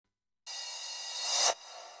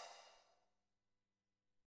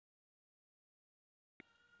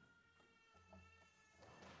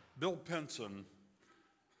Bill Pinson,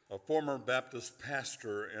 a former Baptist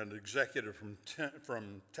pastor and executive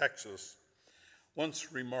from Texas,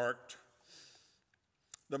 once remarked,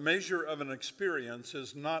 "The measure of an experience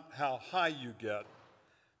is not how high you get,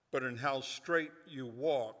 but in how straight you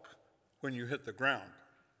walk when you hit the ground."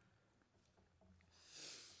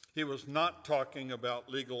 He was not talking about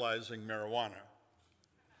legalizing marijuana.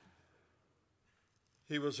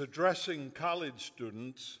 He was addressing college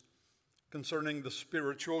students concerning the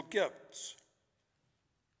spiritual gifts.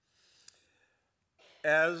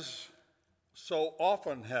 As so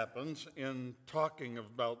often happens in talking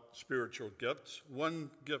about spiritual gifts,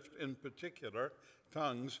 one gift in particular,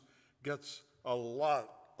 tongues, gets a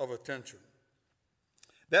lot of attention.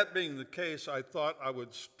 That being the case, I thought I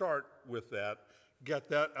would start with that, get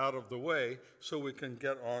that out of the way, so we can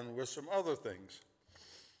get on with some other things.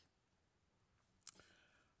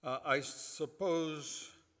 I suppose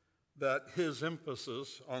that his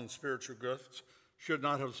emphasis on spiritual gifts should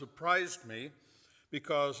not have surprised me,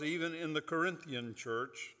 because even in the Corinthian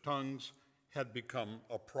church, tongues had become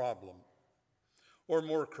a problem. Or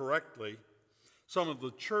more correctly, some of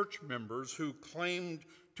the church members who claimed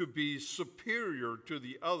to be superior to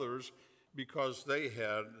the others because they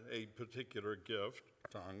had a particular gift,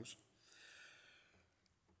 tongues,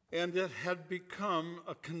 and it had become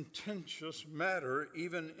a contentious matter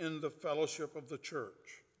even in the fellowship of the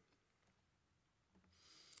church.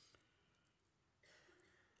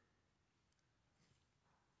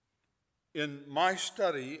 In my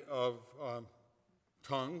study of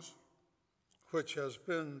tongues, which has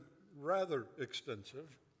been rather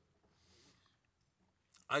extensive,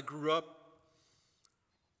 I grew up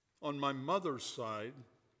on my mother's side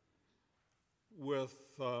with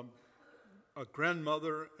a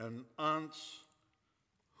grandmother and aunts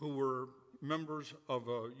who were members of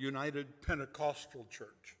a United Pentecostal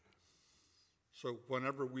church. So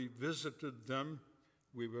whenever we visited them,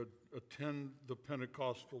 we would attend the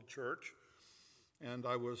Pentecostal church, and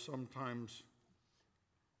I was sometimes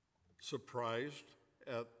surprised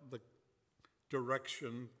at the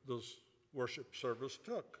direction this worship service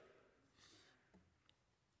took.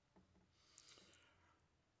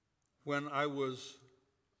 When I was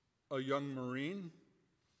a young Marine,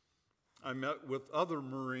 I met with other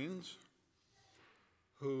Marines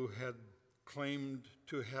who had claimed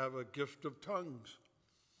to have a gift of tongues.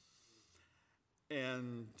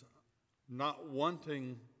 And not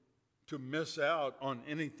wanting to miss out on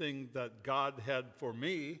anything that God had for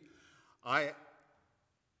me, I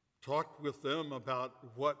talked with them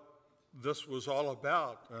about what this was all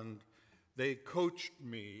about, and they coached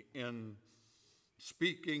me in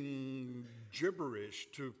speaking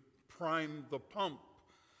gibberish to prime the pump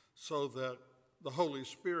so that the Holy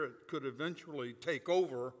Spirit could eventually take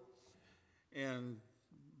over and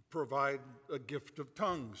provide a gift of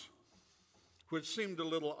tongues, which seemed a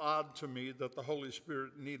little odd to me that the Holy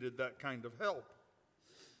Spirit needed that kind of help.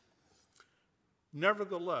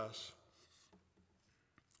 Nevertheless,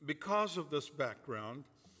 because of this background,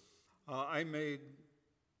 I made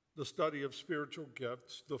the study of spiritual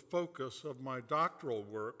gifts the focus of my doctoral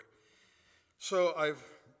work. So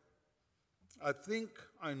I think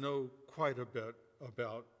I know quite a bit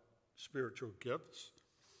about spiritual gifts.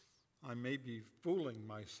 I may be fooling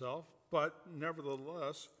myself, but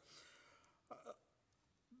nevertheless,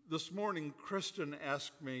 this morning Kristen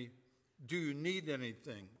asked me, "Do you need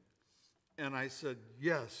anything?" And I said,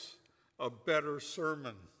 "Yes, a better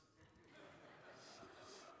sermon."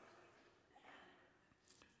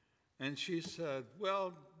 And she said,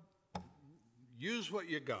 "Well, use what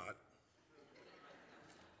you got."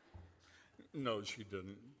 No, she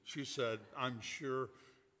didn't. She said, "I'm sure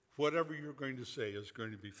whatever you're going to say is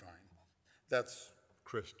going to be fine." That's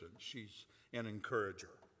Kristen. She's an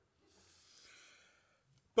encourager.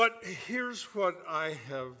 But here's what I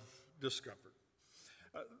have discovered.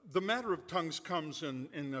 The matter of tongues comes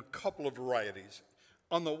in a couple of varieties.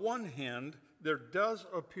 On the one hand, there does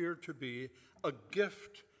appear to be a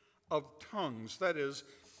gift of tongues. That is,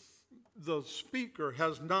 the speaker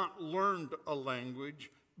has not learned a language,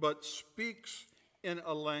 but speaks in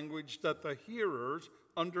a language that the hearers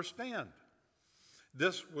understand.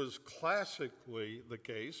 This was classically the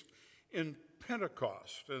case in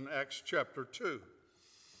Pentecost in Acts chapter 2.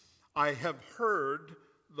 I have heard,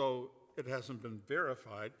 though it hasn't been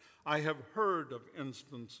verified, I have heard of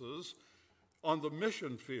instances on the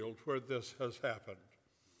mission field where this has happened.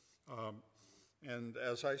 And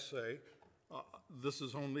as I say, this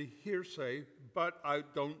is only hearsay, but I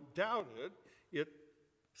don't doubt it. It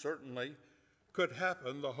certainly could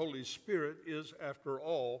happen. The Holy Spirit is, after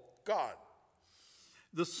all, God.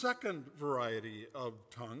 The second variety of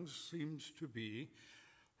tongues seems to be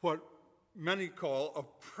what many call a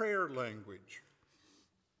prayer language.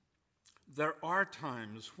 There are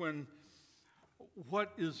times when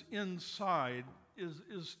what is inside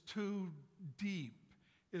is too deep,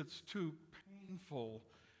 it's too painful,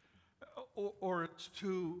 or it's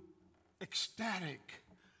too ecstatic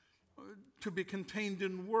to be contained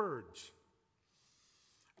in words.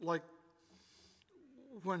 Like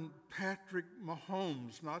when Patrick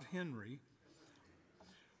Mahomes, not Henry,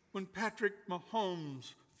 when Patrick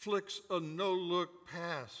Mahomes flicks a no-look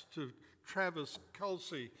pass to Travis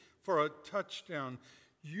Kelce for a touchdown,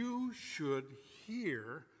 you should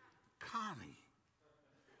hear Connie.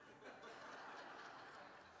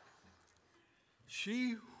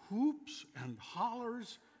 She whoops and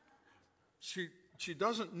hollers. She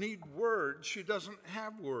doesn't need words. She doesn't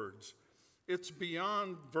have words. It's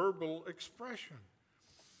beyond verbal expression.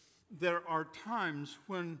 There are times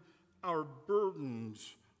when our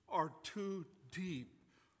burdens are too deep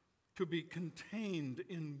to be contained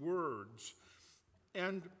in words.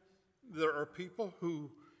 And there are people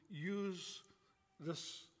who use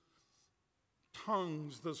this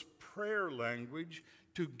tongues, this prayer language,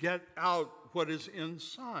 to get out what is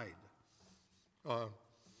inside.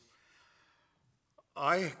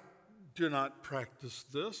 I do not practice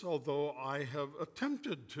this, although I have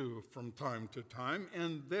attempted to from time to time,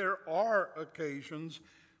 and there are occasions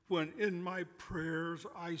when in my prayers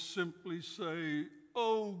I simply say,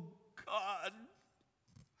 "Oh God,"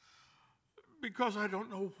 because I don't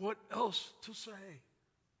know what else to say.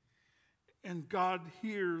 And God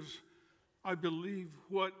hears, I believe,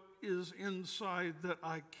 what is inside that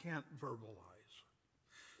I can't verbalize.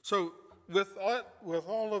 So with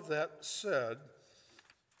all of that said,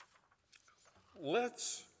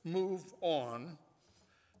 let's move on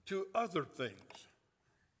to other things.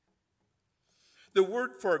 The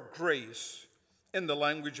word for grace in the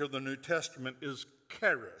language of the New Testament is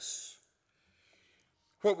charis.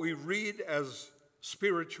 What we read as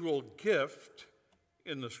spiritual gift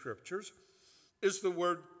in the scriptures is the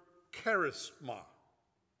word charisma,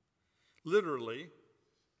 literally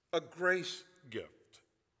a grace gift.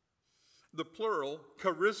 The plural,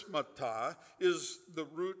 charismata, is the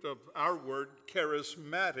root of our word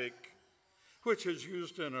charismatic, which is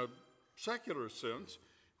used in a secular sense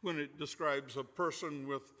when it describes a person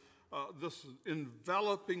with this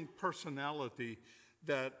enveloping personality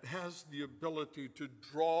that has the ability to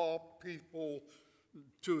draw people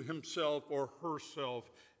to himself or herself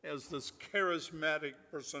as this charismatic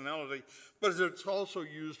personality. But it's also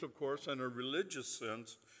used, of course, in a religious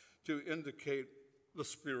sense to indicate the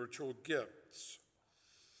spiritual gifts.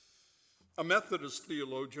 A Methodist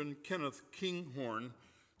theologian, Kenneth Kinghorn,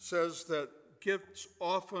 says that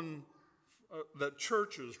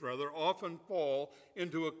churches often fall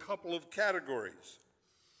into a couple of categories.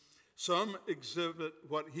 Some exhibit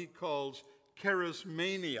what he calls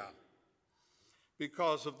charismania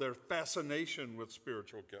because of their fascination with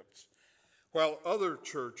spiritual gifts, while other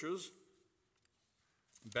churches,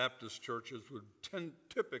 Baptist churches, would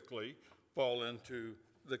typically fall into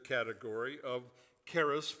the category of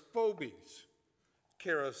charisphobia,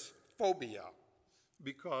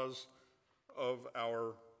 because of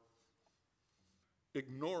our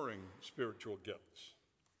ignoring spiritual gifts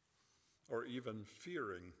or even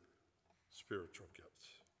fearing spiritual gifts.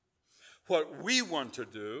 What we want to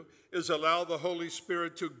do is allow the Holy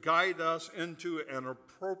Spirit to guide us into an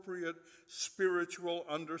appropriate spiritual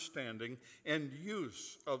understanding and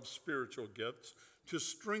use of spiritual gifts to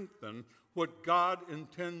strengthen what God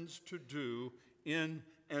intends to do in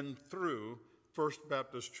and through First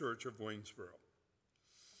Baptist Church of Waynesboro.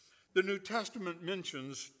 The New Testament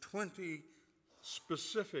mentions 20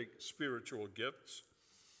 specific spiritual gifts,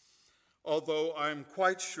 although I'm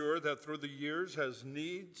quite sure that through the years, as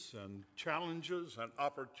needs and challenges and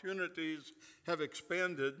opportunities have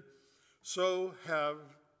expanded, so have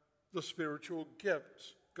the spiritual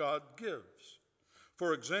gifts God gives.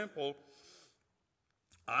 For example,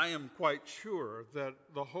 I am quite sure that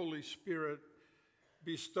the Holy Spirit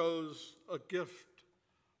bestows a gift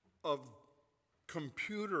of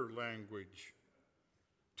computer language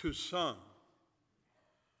to some.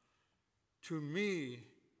 To me,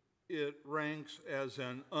 it ranks as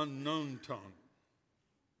an unknown tongue,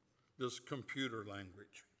 this computer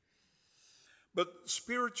language. But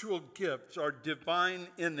spiritual gifts are divine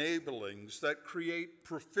enablings that create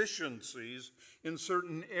proficiencies in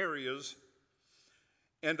certain areas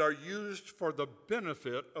and are used for the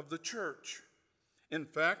benefit of the church. In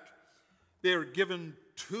fact, they are given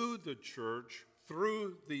to the church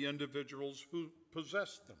through the individuals who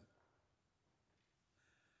possess them.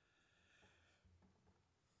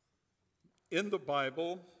 In the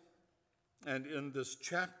Bible, And in this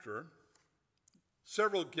chapter,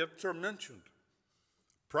 several gifts are mentioned.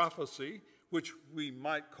 Prophecy, which we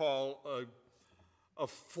might call a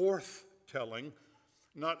forthtelling,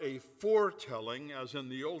 not a foretelling as in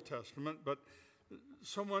the Old Testament, but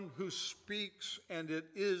someone who speaks, and it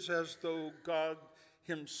is as though God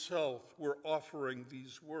himself were offering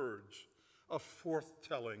these words, a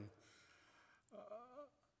forthtelling.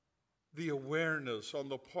 The awareness on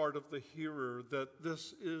the part of the hearer that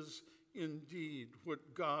this is indeed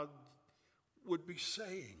what God would be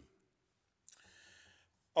saying.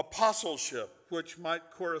 Apostleship, which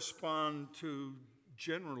might correspond to,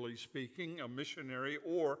 generally speaking, a missionary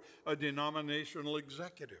or a denominational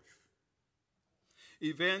executive.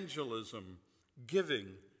 Evangelism, giving,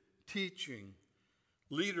 teaching,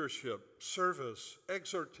 leadership, service,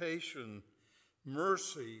 exhortation,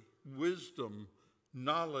 mercy, wisdom,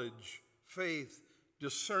 knowledge, faith,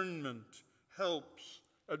 discernment, helps,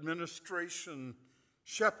 administration,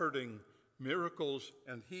 shepherding, miracles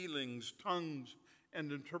and healings, tongues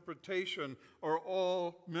and interpretation are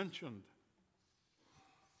all mentioned.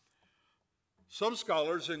 Some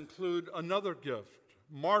scholars include another gift,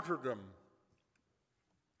 martyrdom.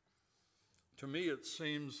 To me, it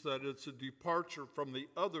seems that it's a departure from the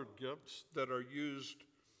other gifts that are used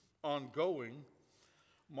ongoing.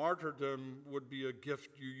 Martyrdom would be a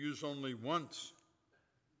gift you use only once.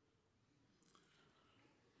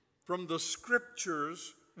 From the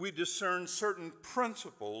scriptures, we discern certain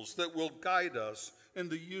principles that will guide us in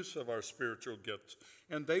the use of our spiritual gifts.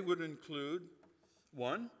 And they would include,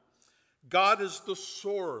 1, God is the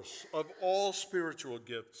source of all spiritual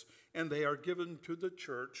gifts, and they are given to the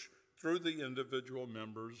church through the individual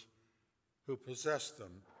members who possess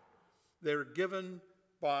them. They're given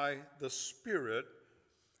by the Spirit,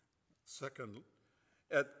 2,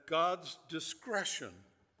 at God's discretion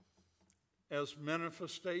as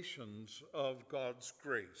manifestations of God's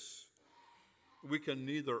grace. We can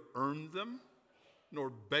neither earn them nor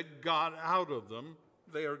beg God out of them.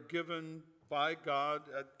 They are given by God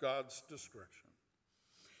at God's discretion.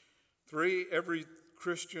 3, every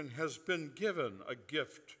Christian has been given a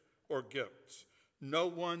gift or gifts. No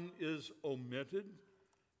one is omitted,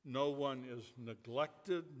 no one is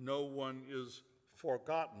neglected, no one is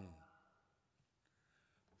forgotten.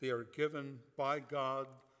 They are given by God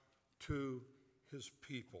to his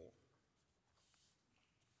people.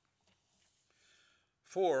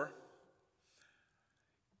 4,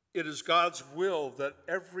 it is God's will that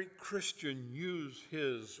every Christian use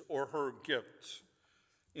his or her gifts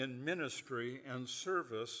in ministry and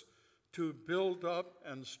service to build up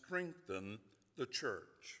and strengthen the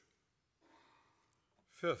church.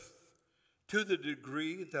 5, to the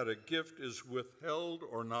degree that a gift is withheld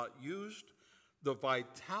or not used, the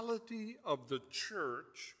vitality of the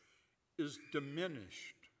church is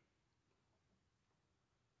diminished.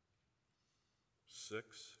 6,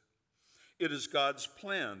 it is God's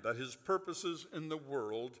plan that his purposes in the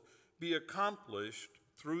world be accomplished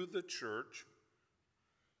through the church,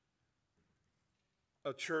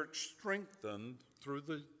 a church strengthened through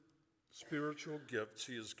the spiritual gifts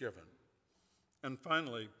he has given. And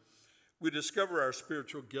finally, we discover our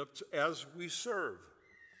spiritual gifts as we serve.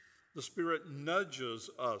 The Spirit nudges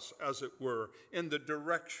us, as it were, in the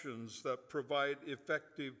directions that provide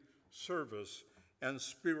effective service and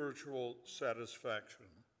spiritual satisfaction.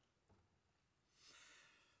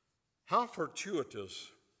 How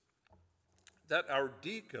fortuitous that our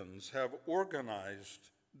deacons have organized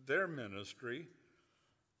their ministry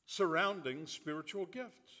surrounding spiritual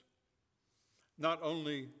gifts. Not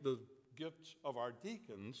only the gifts of our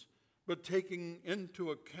deacons, but taking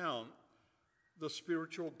into account the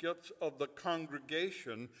spiritual gifts of the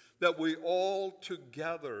congregation, that we all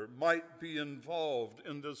together might be involved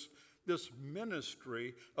in this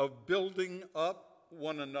ministry of building up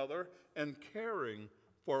one another and caring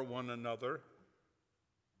for one another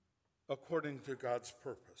according to God's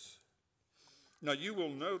purpose. Now you will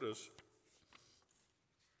notice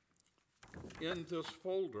in this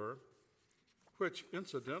folder, which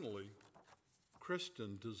incidentally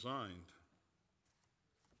Kristen designed,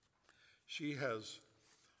 she has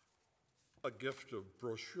a gift of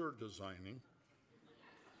brochure designing,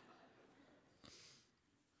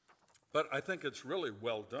 but I think it's really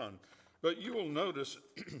well done. But you will notice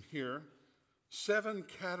here 7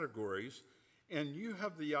 categories, and you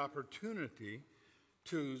have the opportunity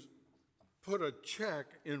to put a check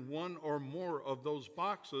in one or more of those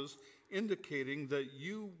boxes, indicating that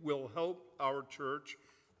you will help our church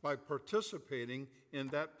by participating in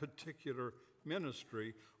that particular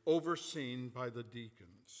ministry overseen by the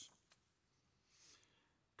deacons.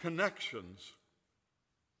 Connections.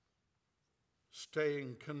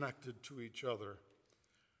 staying connected to each other,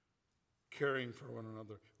 caring for one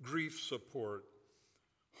another, grief support,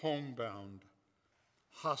 homebound,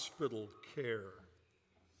 hospital care.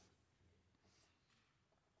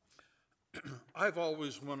 I've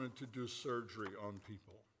always wanted to do surgery on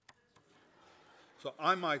people, so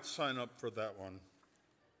I might sign up for that one.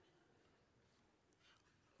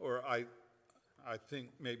 Or I think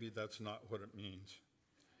maybe that's not what it means.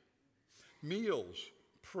 Meals,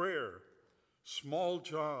 prayer, small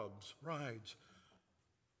jobs, rides.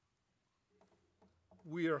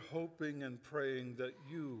 We are hoping and praying that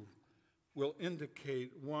you will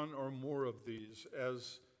indicate one or more of these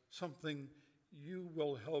as something you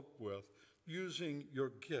will help with using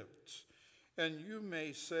your gifts. And you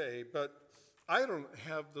may say, but I don't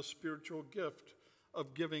have the spiritual gift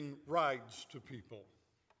of giving rides to people.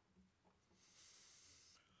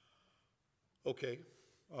 Okay,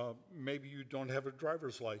 maybe you don't have a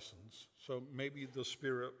driver's license, so maybe the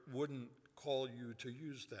Spirit wouldn't call you to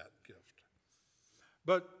use that gift.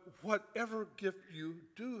 But whatever gift you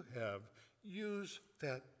do have, use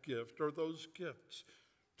that gift or those gifts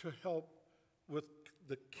to help with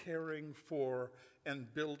the caring for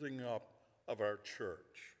and building up of our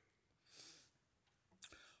church.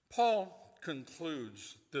 Paul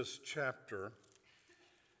concludes this chapter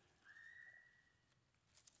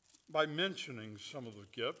by mentioning some of the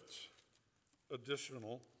gifts,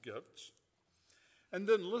 additional gifts, and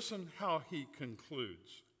then listen how he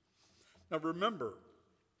concludes. Now remember,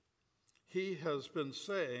 he has been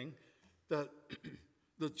saying that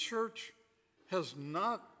the church has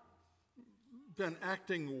not been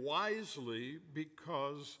acting wisely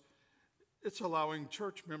because it's allowing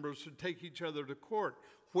church members to take each other to court.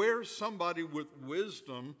 Where's somebody with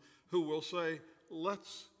wisdom who will say,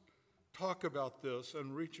 let's talk about this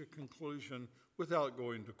and reach a conclusion without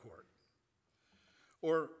going to court?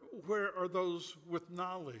 Or where are those with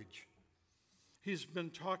knowledge? He's been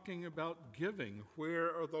talking about giving.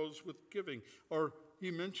 Where are those with giving? Or he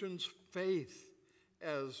mentions faith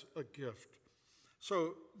as a gift.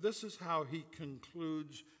 So this is how he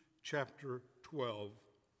concludes chapter 12.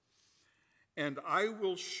 And I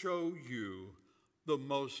will show you the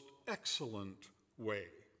most excellent way.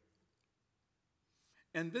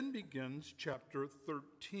 And then begins chapter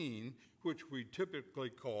 13, which we typically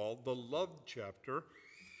call the love chapter,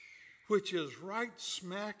 which is right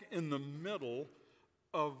smack in the middle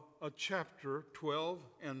of a chapter 12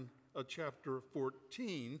 and a chapter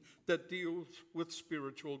 14 that deals with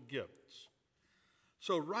spiritual gifts.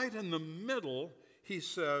 So right in the middle, he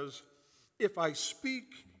says, if I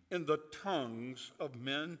speak in the tongues of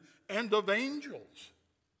men and of angels,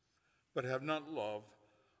 but have not love,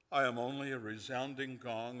 I am only a resounding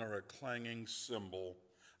gong or a clanging cymbal,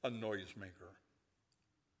 a noisemaker.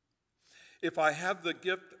 If I have the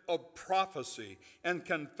gift of prophecy and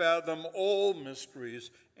can fathom all mysteries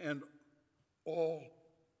and all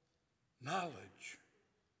knowledge,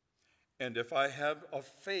 and if I have a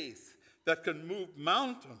faith that can move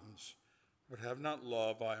mountains, but have not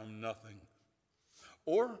love, I am nothing.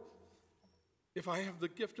 Or if I have the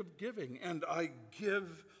gift of giving and I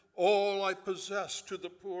give all I possess to the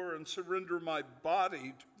poor and surrender my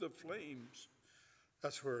body to the flames.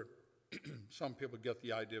 That's where some people get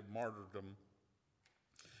the idea of martyrdom.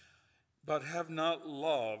 But have not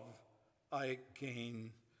love, I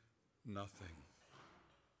gain nothing.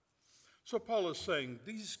 So Paul is saying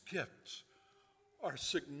these gifts are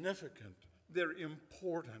significant. They're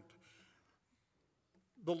important.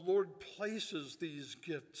 The Lord places these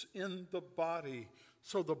gifts in the body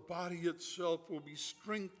so the body itself will be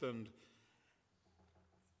strengthened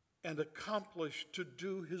and accomplished to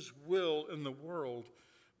do his will in the world.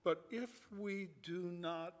 But if we do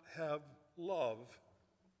not have love,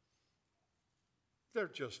 they're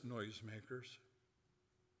just noisemakers.